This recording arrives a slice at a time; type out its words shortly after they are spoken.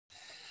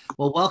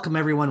Well, welcome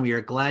everyone. We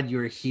are glad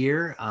you're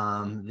here.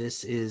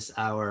 This is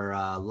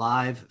our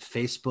live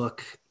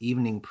Facebook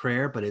evening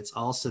prayer, but it's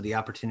also the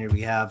opportunity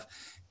we have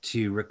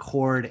to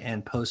record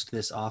and post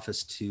this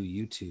office to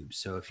YouTube.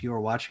 So if you are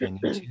watching on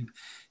YouTube,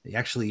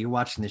 actually you're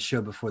watching the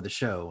show before the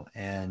show.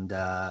 And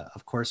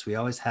of course, we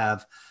always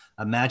have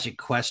a magic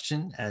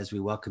question as we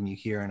welcome you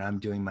here. And I'm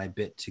doing my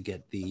bit to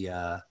get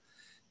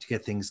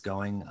things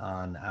going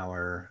on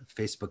our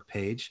Facebook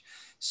page.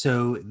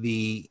 So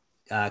the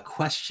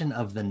question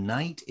of the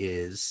night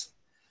is,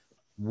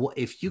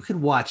 if you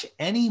could watch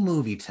any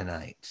movie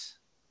tonight,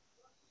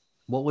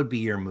 what would be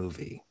your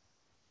movie?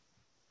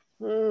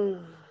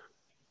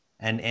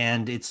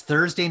 And it's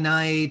Thursday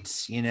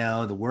night,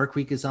 the work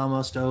week is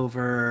almost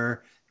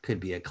over.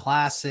 Could be a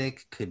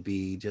classic, could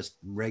be just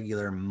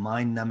regular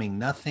mind-numbing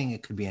nothing.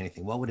 It could be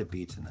anything. What would it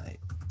be tonight?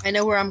 I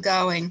know where I'm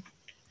going.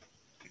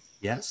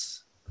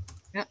 Yes?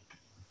 Yep.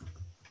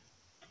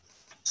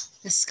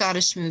 The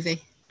Scottish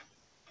movie.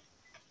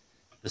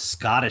 The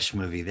Scottish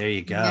movie. There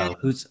you go.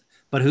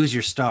 Yeah. Who's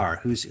your star?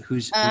 Who's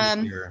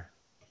your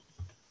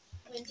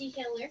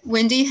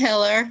Wendy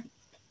Hiller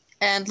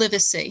and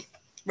Livesey.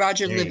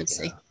 Roger There you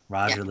Livesey. go.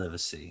 Roger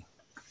Livesey.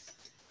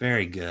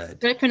 Very good.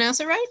 Did I pronounce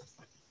it right?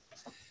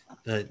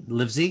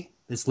 Livesey?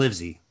 It's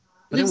Livesey.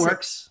 But Livesey. It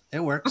works.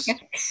 It works. Okay.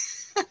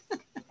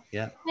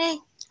 Yeah. Hey.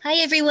 Hi,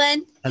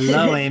 everyone.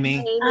 Hello,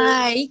 Amy.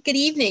 Hi. Good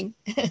evening.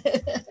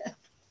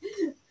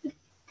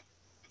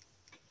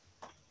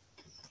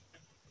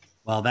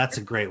 Well, that's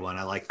a great one.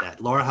 I like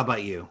that. Laura, how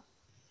about you?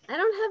 I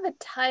don't have a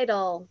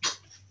title,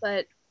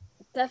 but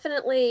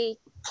definitely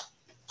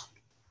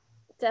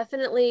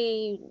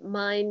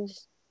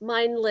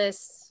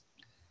mindless,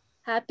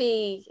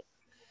 happy,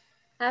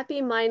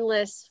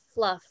 mindless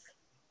fluff.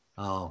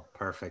 Oh,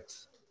 perfect.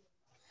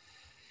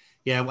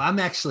 Yeah, well, I'm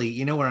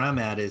actually, where I'm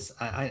at is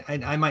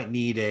I might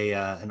need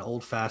an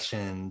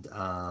old-fashioned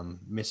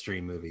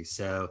mystery movie.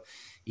 So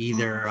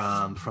either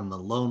from the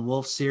Lone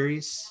Wolf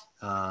series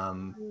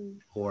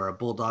or a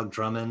Bulldog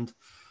Drummond,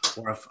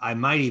 or if I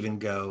might even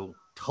go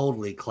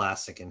totally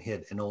classic and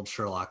hit an old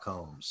Sherlock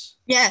Holmes.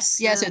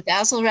 Yes, with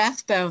Basil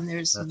Rathbone.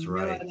 That's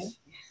right.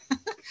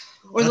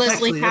 Or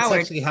Leslie Howard.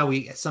 That's actually how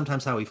we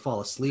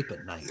fall asleep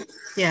at night.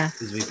 Yeah.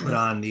 Because we put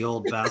on the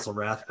old Basil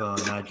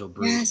Rathbone, Nigel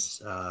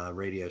Bruce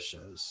radio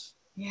shows.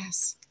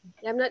 Yes.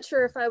 I'm not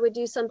sure if I would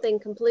do something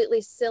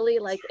completely silly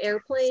like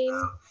Airplane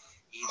or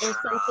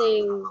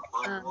something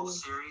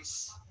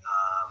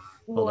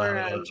Hold on,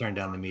 I gotta turn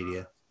down the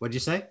media. What'd you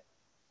say?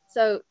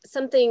 So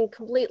something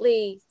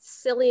completely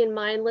silly and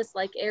mindless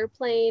like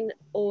Airplane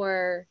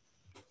or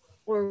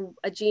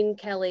a Gene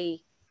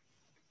Kelly.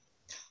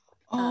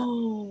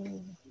 Yeah,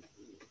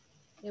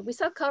 we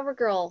saw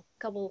CoverGirl a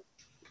couple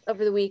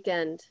over the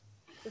weekend.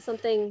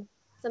 Something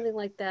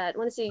like that. I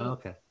want to see.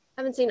 Okay.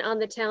 Haven't seen On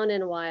the Town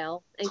in a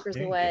while. Anchors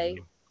Away.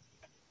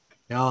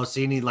 Oh, so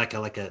you need like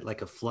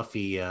a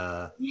fluffy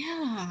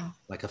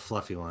like a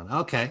fluffy one.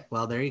 Okay,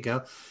 well there you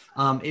go.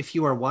 If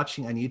you are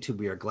watching on YouTube,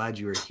 we are glad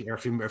you are here.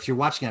 If you're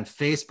watching on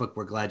Facebook,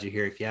 we're glad you're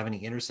here. If you have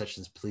any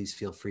intercessions, please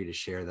feel free to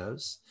share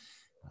those,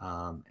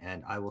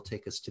 and I will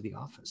take us to the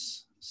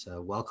office.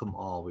 So welcome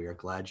all. We are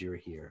glad you're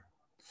here.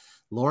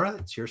 Laura,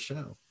 it's your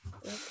show.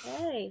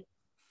 Okay.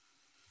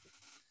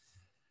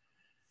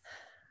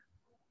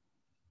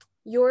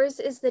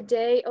 Yours is the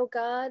day, O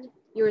God,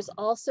 yours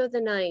also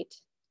the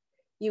night.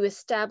 You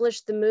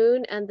established the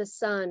moon and the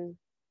sun.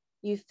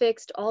 You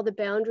fixed all the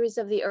boundaries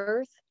of the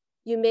earth.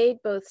 You made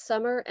both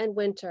summer and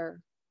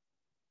winter.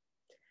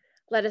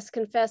 Let us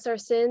confess our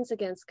sins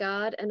against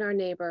God and our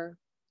neighbor.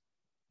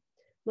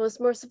 Most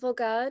merciful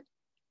God,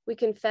 we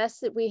confess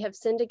that we have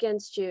sinned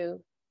against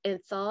you in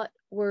thought,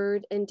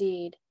 word, and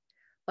deed,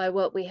 by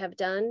what we have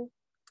done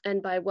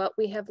and by what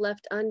we have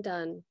left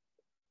undone.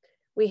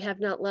 We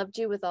have not loved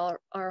you with all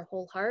our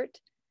whole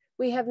heart.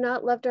 We have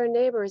not loved our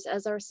neighbors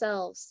as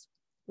ourselves.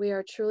 We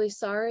are truly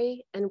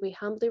sorry and we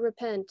humbly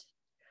repent.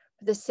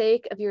 For the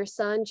sake of your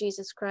Son,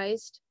 Jesus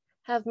Christ,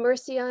 have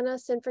mercy on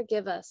us and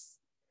forgive us,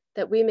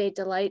 that we may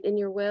delight in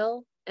your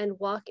will and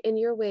walk in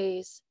your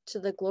ways to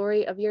the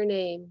glory of your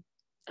name.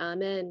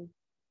 Amen.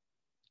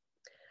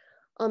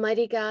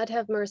 Almighty God,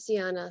 have mercy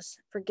on us.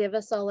 Forgive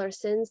us all our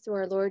sins through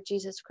our Lord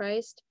Jesus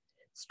Christ.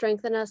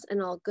 Strengthen us in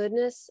all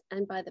goodness,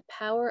 and by the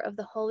power of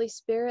the Holy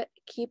Spirit,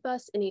 keep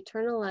us in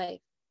eternal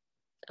life.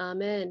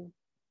 Amen.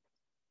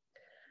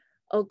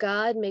 O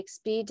God, make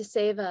speed to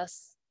save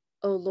us.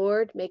 O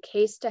Lord, make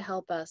haste to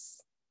help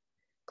us.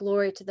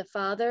 Glory to the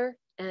Father,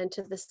 and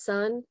to the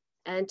Son,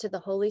 and to the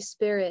Holy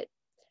Spirit,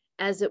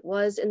 as it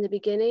was in the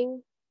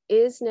beginning,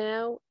 is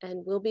now,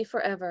 and will be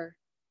forever.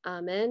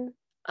 Amen.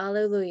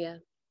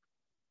 Alleluia.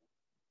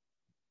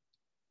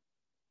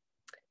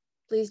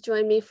 Please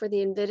join me for the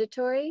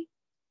invitatory.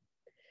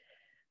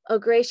 O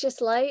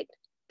gracious light,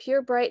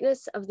 pure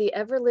brightness of the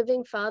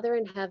ever-living Father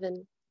in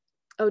heaven,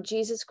 O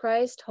Jesus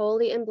Christ,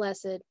 holy and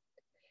blessed,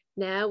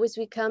 now as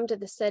we come to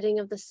the setting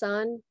of the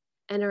sun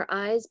and our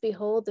eyes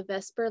behold the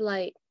vesper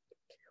light,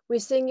 we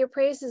sing your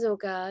praises, O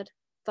God,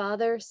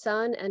 Father,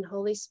 Son, and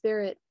Holy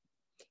Spirit.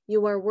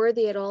 You are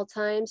worthy at all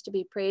times to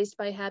be praised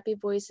by happy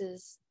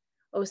voices,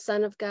 O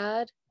Son of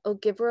God, O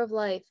Giver of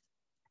life,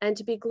 and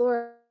to be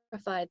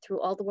glorified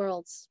through all the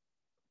worlds.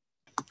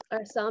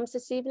 Our Psalms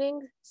this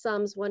evening,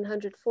 Psalms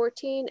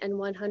 114 and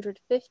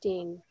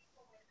 115.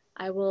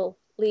 I will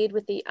lead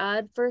with the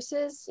odd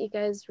verses. You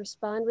guys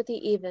respond with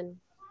the even.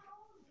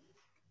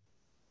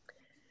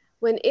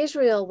 When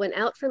Israel went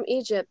out from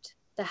Egypt,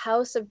 the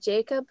house of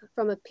Jacob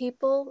from a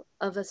people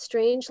of a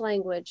strange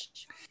language.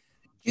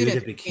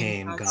 Judah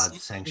became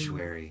God's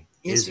sanctuary,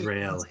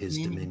 Israel his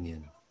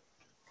dominion.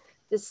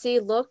 The sea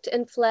looked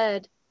and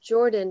fled,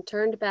 Jordan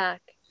turned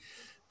back.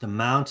 The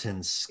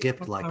mountains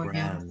skipped like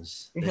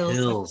rams, the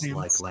hills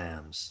like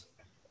lambs.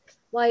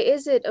 Why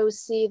is it, O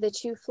sea,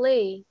 that you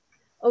flee?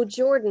 O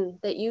Jordan,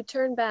 that you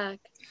turn back?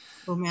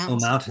 O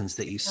mountains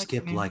that you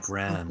skip like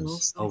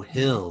rams, O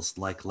hills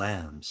like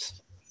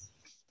lambs.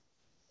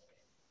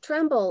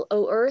 Tremble,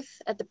 O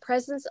earth, at the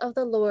presence of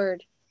the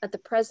Lord, at the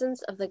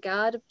presence of the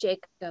God of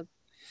Jacob.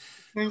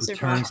 Who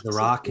turns the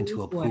rock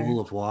into a pool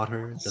of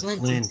water, the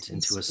flint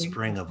into a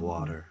spring of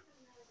water.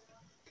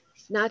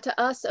 Not to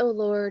us, O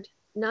Lord,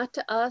 not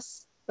to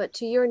us, but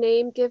to your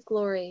name give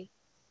glory,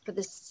 for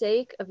the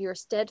sake of your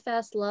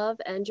steadfast love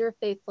and your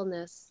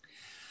faithfulness.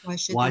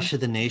 Why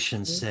should the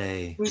nations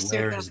say,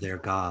 where is their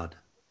God?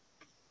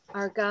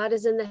 Our God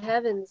is in the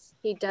heavens.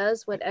 He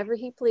does whatever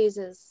he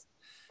pleases.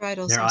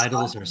 Their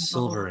idols are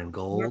silver and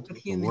gold,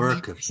 the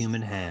work of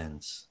human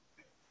hands.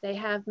 They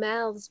have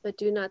mouths, but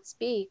do not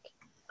speak,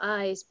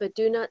 eyes, but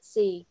do not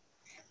see.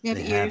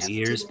 They have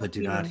ears, but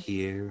do not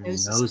hear,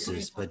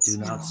 noses, but do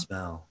not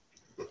smell.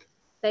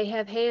 They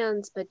have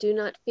hands, but do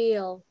not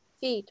feel,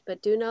 feet,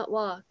 but do not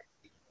walk.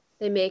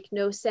 They make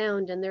no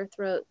sound in their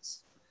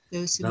throats.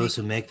 Those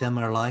who make them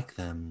are like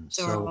them,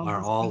 so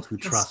are all who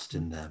trust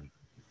in them.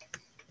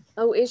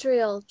 O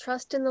Israel,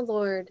 trust in the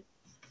Lord.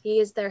 He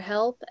is their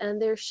help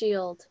and their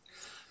shield.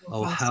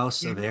 O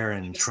house of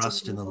Aaron,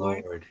 trust in the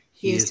Lord.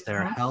 He is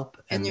their help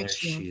and their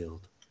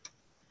shield.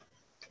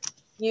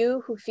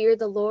 You who fear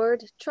the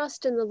Lord,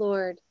 trust in the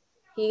Lord.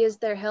 He is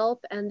their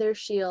help and their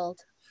shield.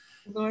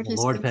 The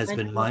Lord has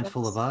been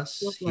mindful of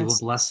us. He will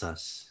bless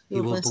us.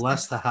 He will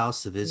bless the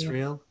house of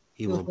Israel.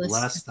 He will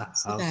bless the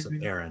house of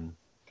Aaron.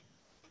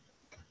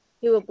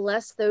 He will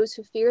bless those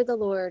who fear the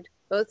Lord,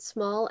 both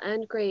small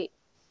and great.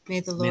 May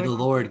the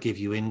Lord give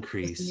you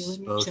increase,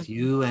 both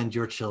you and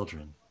your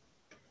children.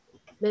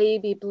 May you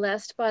be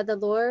blessed by the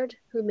Lord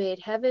who made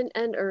heaven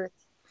and earth.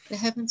 The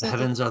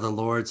heavens are the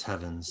Lord's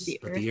heavens,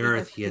 but the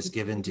earth he has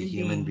given to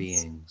human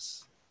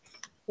beings.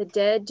 The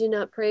dead do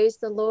not praise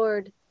the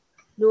Lord,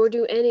 nor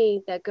do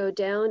any that go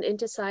down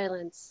into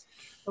silence.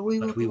 But we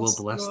will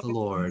bless the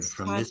Lord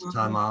from this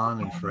time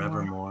on and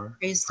forevermore.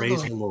 Praise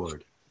the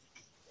Lord.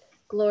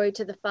 Glory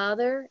to the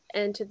Father,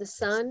 and to the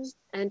Son,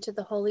 and to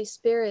the Holy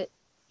Spirit,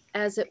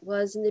 as it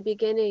was in the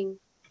beginning,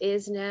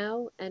 is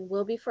now, and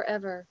will be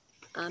forever.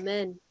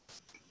 Amen.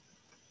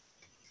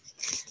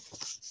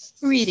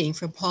 Reading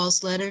from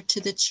Paul's letter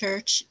to the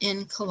church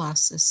in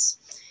Colossus.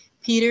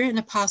 Peter, an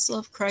apostle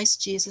of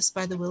Christ Jesus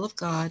by the will of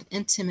God,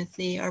 and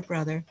Timothy, our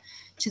brother,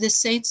 to the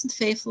saints and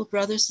faithful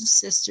brothers and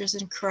sisters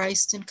in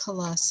Christ in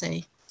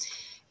Colossae.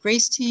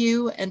 Grace to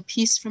you and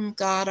peace from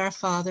God our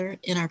Father.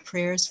 In our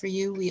prayers for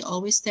you, we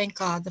always thank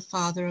God, the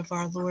Father of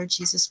our Lord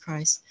Jesus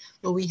Christ,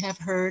 for we have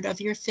heard of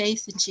your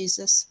faith in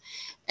Jesus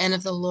and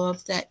of the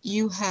love that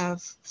you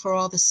have for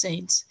all the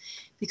saints,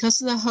 because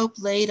of the hope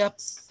laid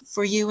up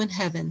for you in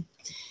heaven.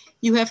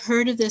 You have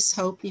heard of this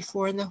hope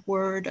before in the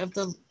word of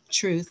the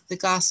truth, the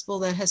gospel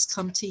that has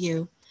come to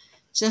you.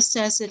 Just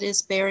as it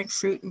is bearing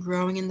fruit and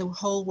growing in the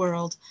whole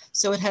world,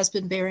 so it has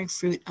been bearing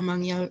fruit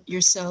among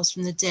yourselves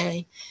from the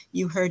day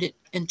you heard it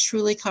and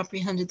truly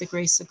comprehended the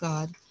grace of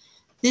God.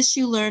 This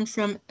you learned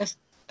from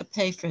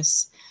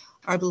Epaphras,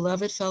 our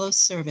beloved fellow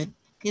servant.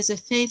 He is a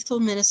faithful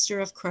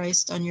minister of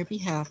Christ on your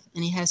behalf,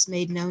 and he has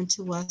made known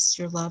to us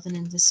your love and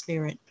in the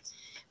Spirit.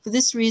 For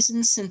this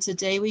reason, since the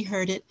day we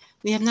heard it,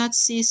 we have not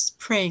ceased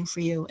praying for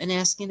you and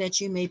asking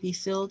that you may be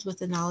filled with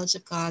the knowledge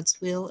of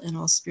God's will and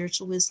all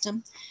spiritual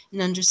wisdom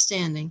and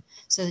understanding,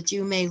 so that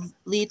you may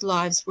lead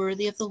lives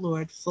worthy of the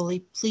Lord, fully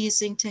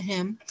pleasing to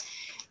him,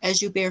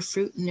 as you bear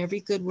fruit in every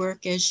good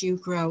work as you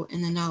grow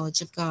in the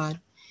knowledge of God.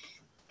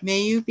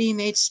 May you be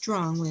made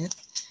strong with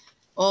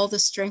all the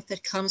strength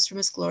that comes from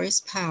his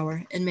glorious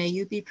power, and may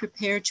you be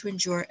prepared to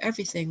endure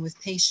everything with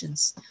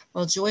patience,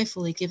 while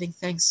joyfully giving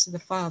thanks to the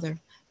Father,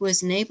 who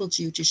has enabled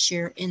you to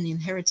share in the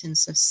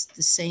inheritance of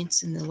the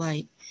saints in the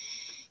light.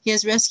 He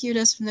has rescued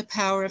us from the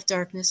power of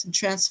darkness and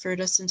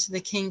transferred us into the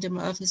kingdom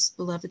of his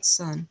beloved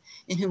Son,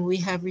 in whom we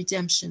have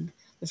redemption,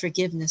 the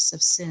forgiveness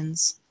of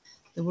sins.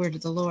 The word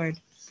of the Lord.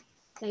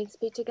 Thanks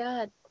be to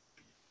God.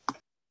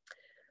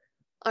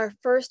 Our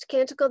first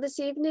canticle this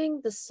evening,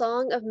 the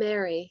Song of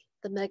Mary,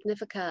 the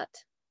Magnificat.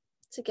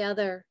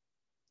 Together.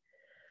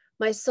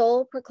 My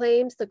soul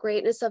proclaims the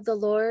greatness of the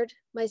Lord.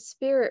 My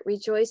spirit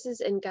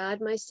rejoices in God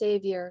my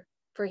Savior,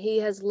 for he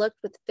has looked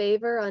with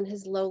favor on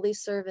his lowly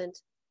servant.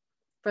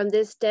 From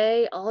this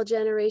day, all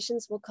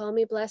generations will call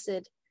me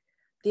blessed.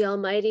 The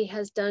Almighty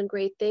has done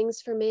great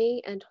things for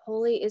me, and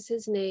holy is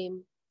his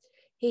name.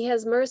 He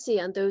has mercy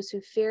on those who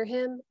fear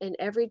him in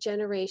every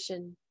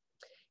generation.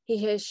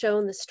 He has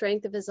shown the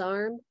strength of his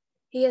arm.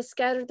 He has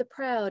scattered the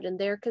proud in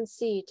their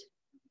conceit.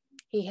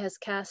 He has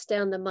cast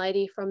down the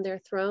mighty from their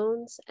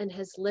thrones and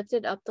has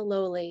lifted up the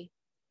lowly.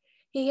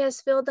 He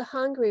has filled the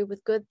hungry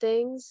with good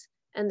things,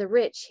 and the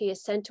rich he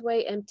has sent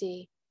away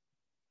empty.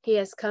 He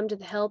has come to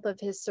the help of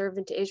his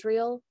servant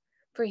Israel,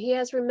 for he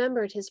has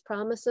remembered his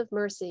promise of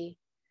mercy,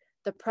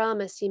 the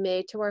promise he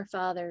made to our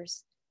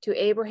fathers, to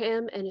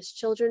Abraham and his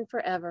children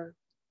forever.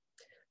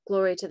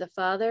 Glory to the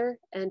Father,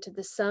 and to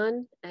the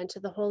Son, and to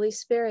the Holy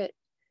Spirit,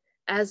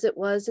 as it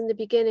was in the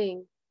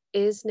beginning,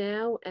 is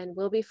now, and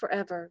will be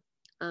forever.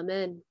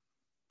 Amen.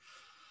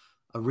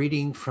 A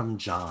reading from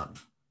John.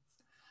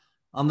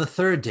 On the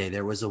third day,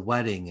 there was a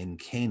wedding in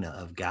Cana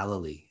of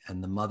Galilee,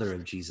 and the mother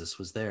of Jesus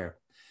was there.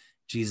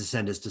 Jesus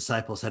and his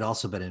disciples had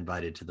also been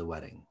invited to the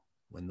wedding.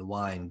 When the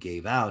wine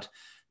gave out,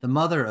 the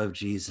mother of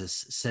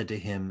Jesus said to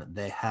him,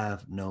 "They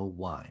have no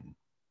wine."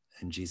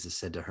 And Jesus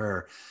said to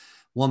her,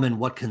 "Woman,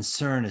 what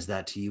concern is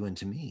that to you and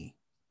to me?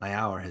 My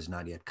hour has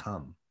not yet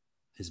come."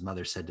 His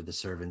mother said to the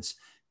servants,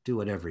 "Do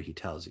whatever he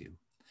tells you."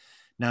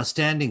 Now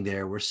standing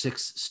there were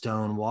 6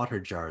 stone water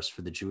jars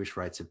for the Jewish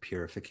rites of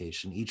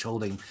purification, each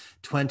holding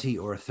 20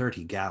 or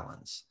 30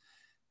 gallons.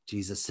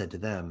 Jesus said to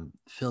them,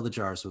 "Fill the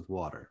jars with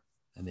water."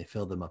 And they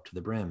filled them up to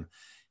the brim.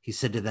 He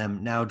said to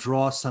them, "Now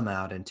draw some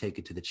out and take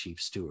it to the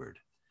chief steward."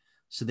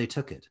 So they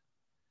took it.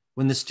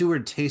 When the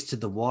steward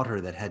tasted the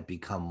water that had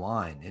become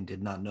wine and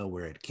did not know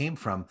where it came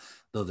from,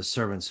 though the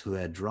servants who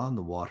had drawn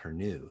the water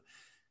knew,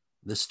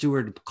 the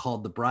steward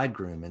called the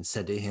bridegroom and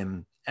said to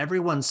him,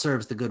 "Everyone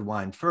serves the good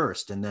wine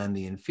first, and then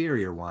the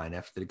inferior wine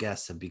after the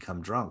guests have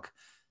become drunk.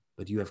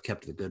 But you have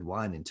kept the good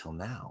wine until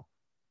now."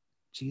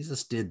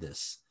 Jesus did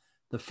this,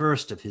 the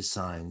first of his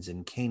signs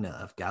in Cana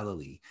of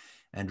Galilee,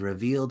 and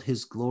revealed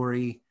his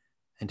glory,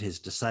 and his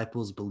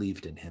disciples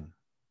believed in him.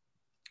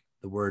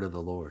 The word of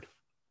the Lord.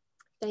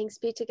 Thanks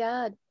be to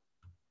God.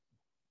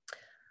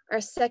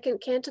 Our second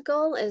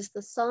canticle is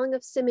the Song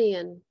of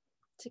Simeon.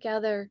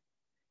 Together,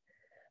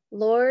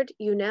 Lord,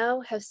 you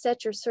now have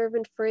set your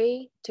servant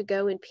free to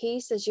go in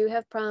peace as you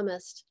have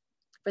promised.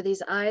 For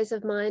these eyes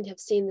of mine have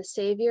seen the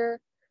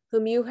Savior,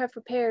 whom you have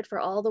prepared for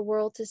all the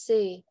world to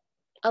see,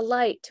 a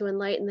light to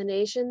enlighten the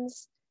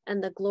nations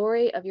and the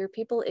glory of your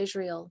people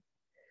Israel.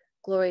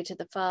 Glory to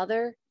the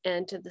Father,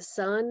 and to the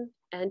Son,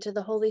 and to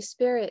the Holy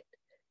Spirit,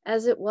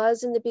 as it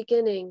was in the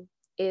beginning,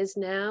 is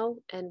now,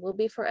 and will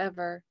be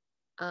forever.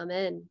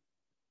 Amen.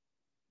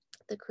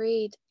 The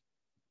Creed.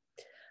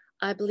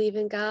 I believe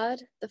in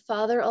God, the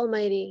Father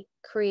Almighty,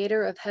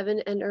 creator of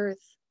heaven and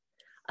earth.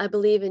 I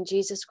believe in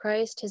Jesus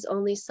Christ, his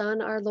only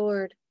Son, our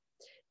Lord.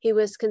 He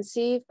was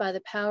conceived by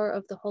the power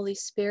of the Holy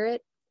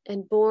Spirit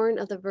and born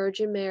of the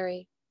Virgin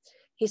Mary.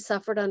 He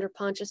suffered under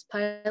Pontius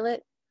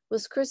Pilate,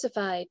 was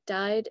crucified,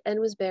 died, and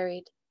was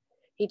buried.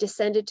 He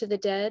descended to the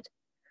dead.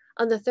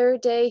 On the third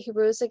day he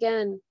rose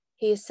again.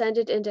 He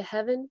ascended into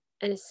heaven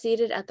and is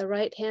seated at the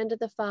right hand of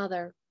the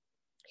Father.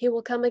 He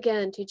will come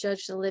again to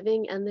judge the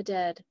living and the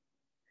dead.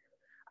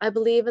 I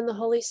believe in the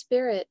Holy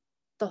Spirit,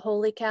 the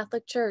Holy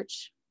Catholic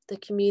Church, the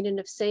communion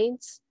of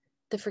saints,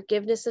 the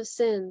forgiveness of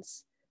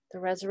sins, the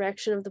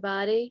resurrection of the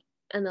body,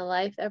 and the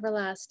life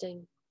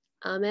everlasting.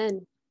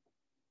 Amen.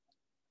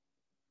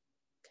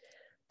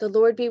 The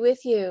Lord be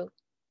with you.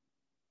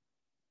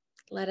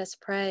 Let us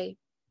pray.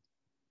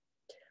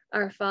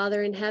 Our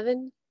Father in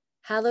heaven,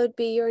 hallowed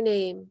be your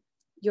name.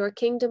 Your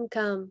kingdom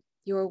come,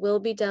 your will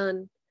be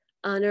done,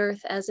 on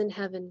earth as in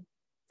heaven.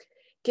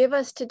 Give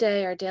us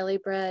today our daily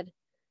bread.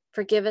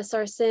 Forgive us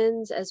our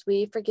sins as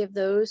we forgive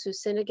those who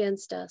sin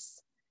against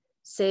us.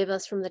 Save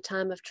us from the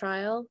time of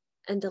trial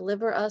and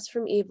deliver us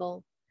from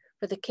evil.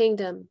 For the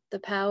kingdom, the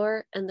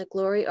power, and the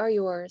glory are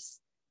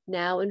yours,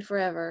 now and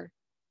forever.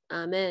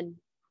 Amen.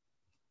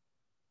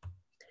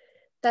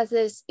 That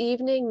this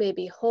evening may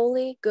be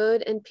holy,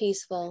 good, and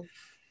peaceful.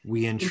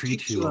 We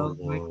entreat you, O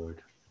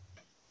Lord.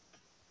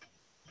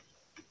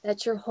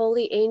 That your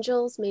holy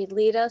angels may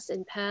lead us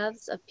in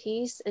paths of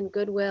peace and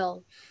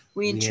goodwill.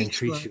 We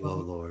entreat you, O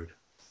Lord.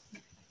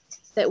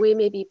 That we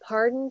may be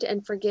pardoned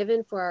and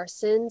forgiven for our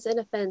sins and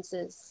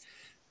offenses.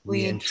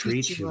 We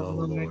entreat you, O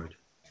Lord.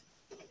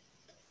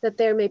 That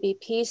there may be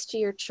peace to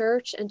your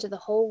church and to the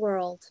whole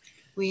world.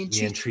 We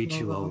entreat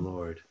you, O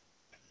Lord.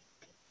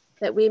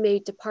 That we may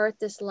depart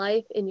this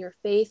life in your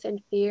faith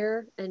and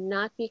fear and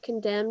not be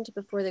condemned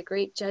before the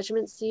great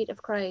judgment seat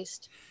of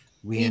Christ.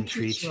 We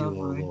entreat you, O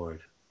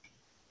Lord.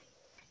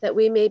 That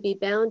we may be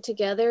bound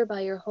together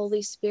by your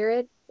Holy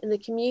Spirit in the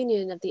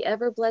communion of the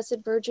ever-blessed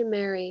Virgin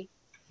Mary,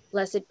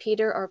 Blessed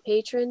Peter, our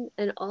patron,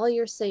 and all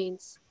your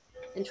saints,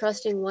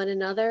 entrusting one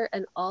another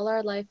and all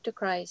our life to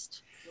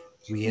Christ.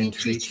 We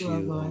entreat you, O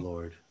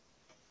Lord.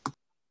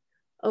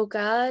 O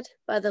God,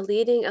 by the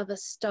leading of a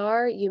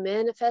star, you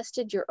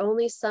manifested your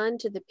only Son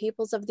to the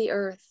peoples of the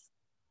earth.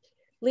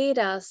 Lead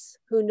us,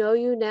 who know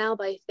you now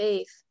by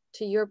faith,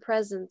 to your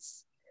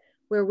presence,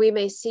 where we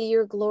may see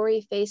your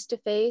glory face to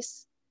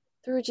face,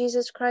 through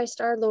Jesus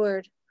Christ our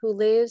Lord, who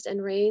lives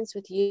and reigns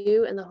with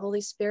you and the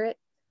Holy Spirit,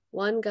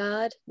 one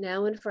God,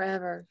 now and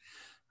forever.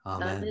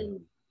 Amen.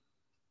 Amen.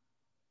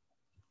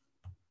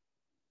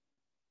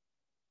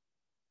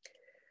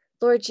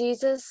 Lord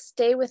Jesus,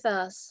 stay with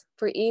us,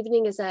 for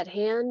evening is at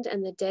hand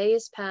and the day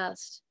is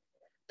past.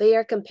 Be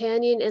our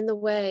companion in the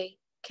way,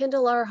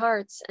 kindle our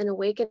hearts and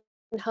awaken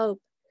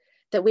hope,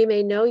 that we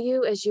may know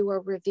you as you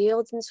are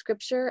revealed in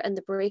Scripture and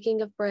the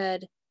breaking of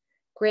bread.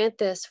 Grant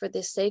this for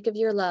the sake of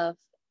your love.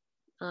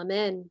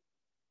 Amen.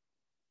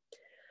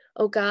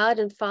 O God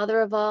and Father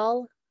of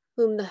all,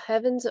 whom the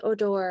heavens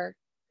adore,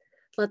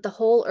 let the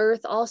whole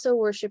earth also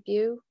worship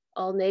you,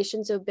 all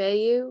nations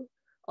obey you,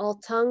 all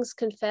tongues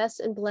confess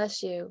and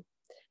bless you,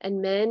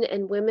 and men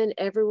and women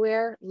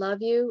everywhere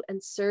love you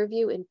and serve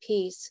you in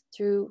peace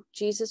through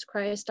Jesus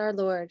Christ our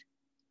Lord.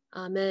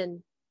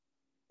 Amen.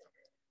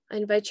 I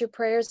invite your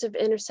prayers of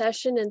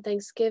intercession and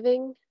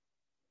thanksgiving.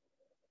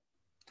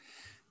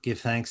 Give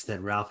thanks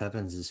that Ralph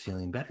Evans is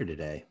feeling better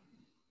today.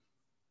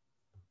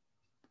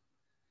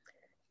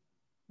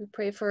 We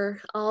pray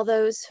for all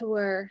those who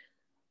are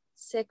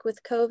sick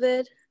with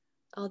COVID,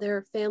 all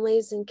their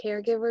families and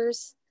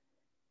caregivers.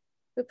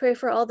 We pray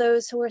for all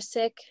those who are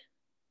sick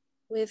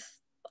with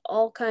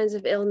all kinds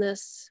of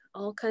illness,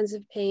 all kinds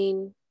of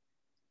pain.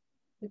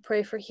 We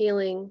pray for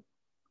healing.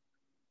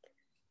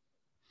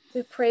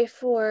 We pray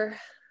for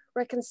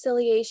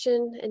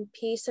reconciliation and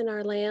peace in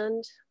our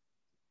land.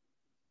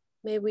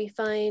 May we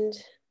find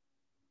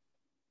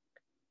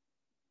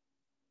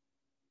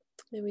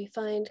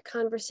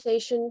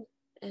conversation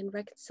and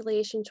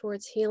reconciliation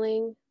towards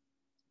healing.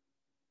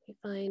 We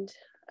find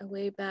a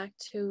way back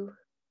to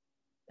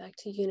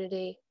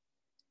unity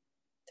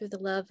through the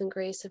love and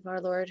grace of our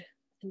Lord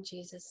and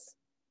Jesus.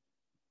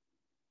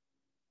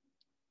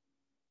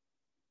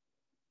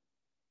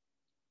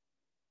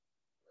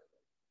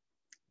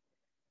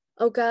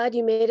 O God,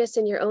 you made us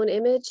in your own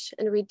image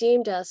and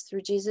redeemed us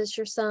through Jesus,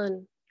 your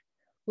Son.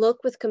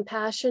 Look with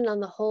compassion on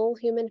the whole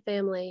human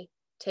family.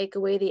 Take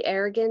away the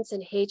arrogance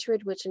and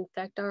hatred which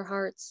infect our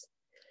hearts.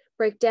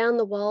 Break down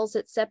the walls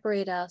that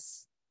separate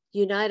us.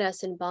 Unite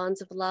us in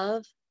bonds of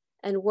love,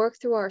 and work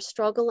through our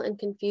struggle and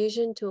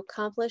confusion to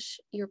accomplish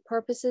your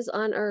purposes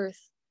on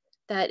earth,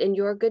 that in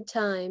your good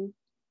time,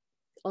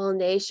 all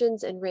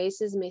nations and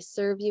races may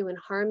serve you in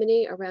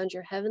harmony around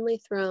your heavenly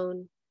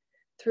throne,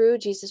 through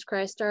Jesus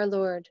Christ our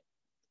Lord.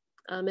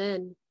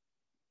 Amen.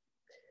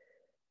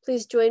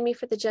 Please join me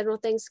for the general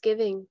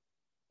thanksgiving.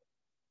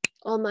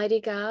 Almighty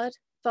God,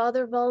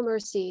 Father of all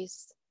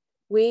mercies,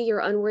 we, your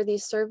unworthy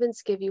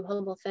servants, give you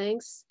humble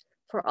thanks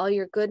for all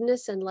your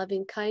goodness and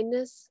loving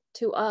kindness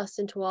to us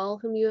and to all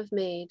whom you have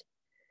made.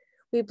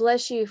 We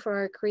bless you for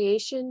our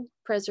creation,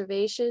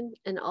 preservation,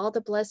 and all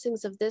the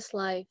blessings of this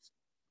life,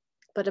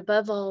 but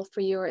above all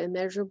for your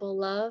immeasurable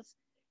love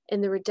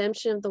and the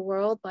redemption of the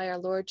world by our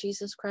Lord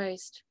Jesus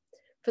Christ,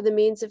 for the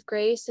means of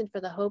grace and for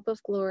the hope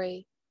of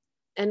glory.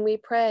 And we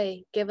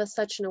pray, give us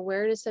such an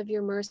awareness of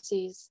your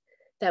mercies,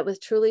 that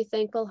with truly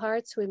thankful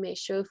hearts we may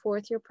show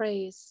forth your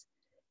praise,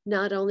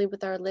 not only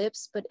with our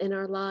lips, but in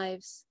our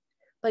lives,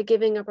 by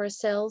giving up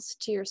ourselves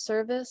to your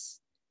service,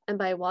 and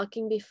by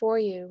walking before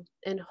you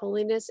in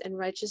holiness and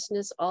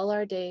righteousness all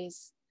our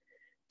days.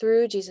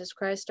 Through Jesus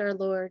Christ our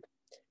Lord,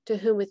 to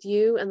whom with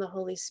you and the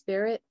Holy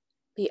Spirit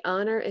be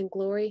honor and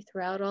glory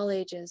throughout all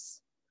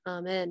ages.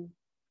 Amen.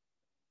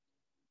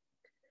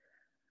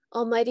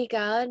 Almighty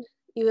God,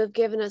 you have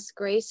given us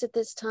grace at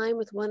this time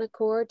with one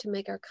accord to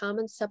make our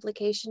common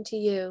supplication to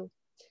you.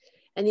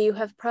 And you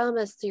have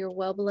promised through your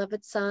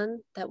well-beloved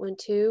Son that when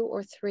 2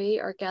 or 3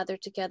 are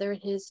gathered together in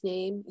his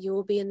name, you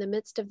will be in the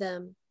midst of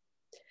them.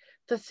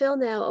 Fulfill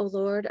now, O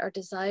Lord, our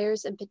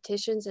desires and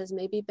petitions as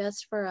may be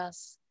best for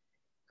us,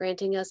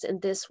 granting us in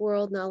this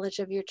world knowledge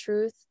of your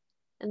truth,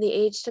 and the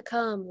age to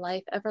come,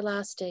 life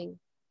everlasting.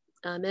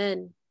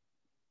 Amen.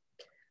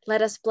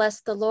 Let us bless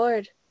the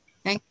Lord.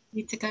 Thanks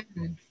be to God.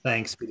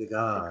 Thanks be to The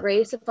God.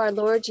 grace of our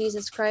Lord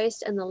Jesus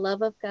Christ and the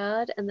love of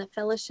God and the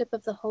fellowship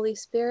of the Holy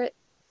Spirit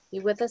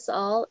be with us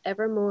all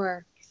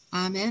evermore.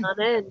 Amen.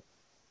 Amen.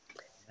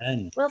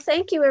 Amen. Well,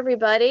 thank you,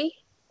 everybody.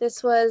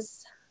 This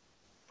was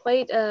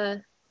quite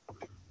an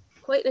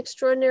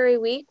extraordinary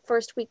week,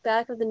 first week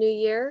back of the new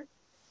year.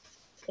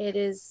 It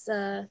is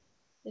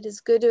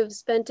good to have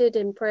spent it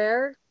in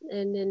prayer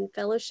and in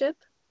fellowship.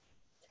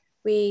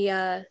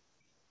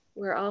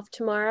 We're off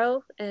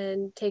tomorrow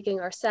and taking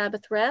our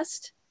Sabbath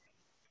rest,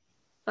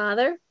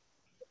 Father,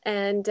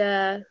 and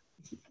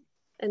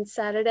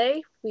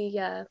Saturday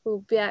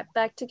we'll be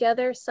back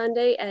together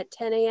Sunday at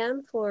 10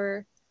 a.m.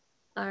 for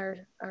our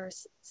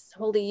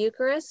Holy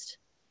Eucharist.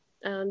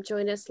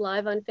 Join us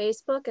live on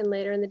Facebook and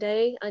later in the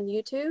day on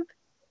YouTube.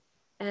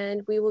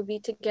 And we will be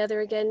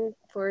together again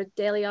for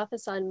daily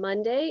office on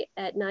Monday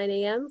at 9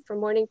 a.m. for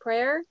morning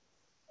prayer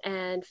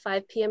and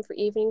 5 p.m. for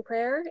evening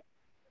prayer.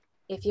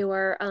 If you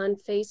are on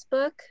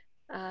Facebook,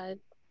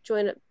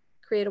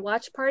 create a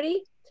watch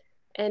party.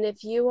 And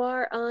if you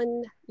are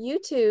on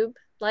YouTube,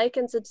 like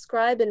and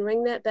subscribe and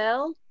ring that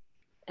bell,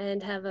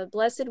 and have a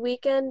blessed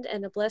weekend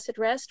and a blessed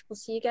rest. We'll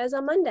see you guys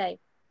on Monday.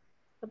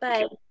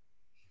 Bye-bye.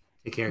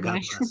 Take care. God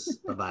Bye. bless.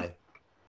 Bye-bye.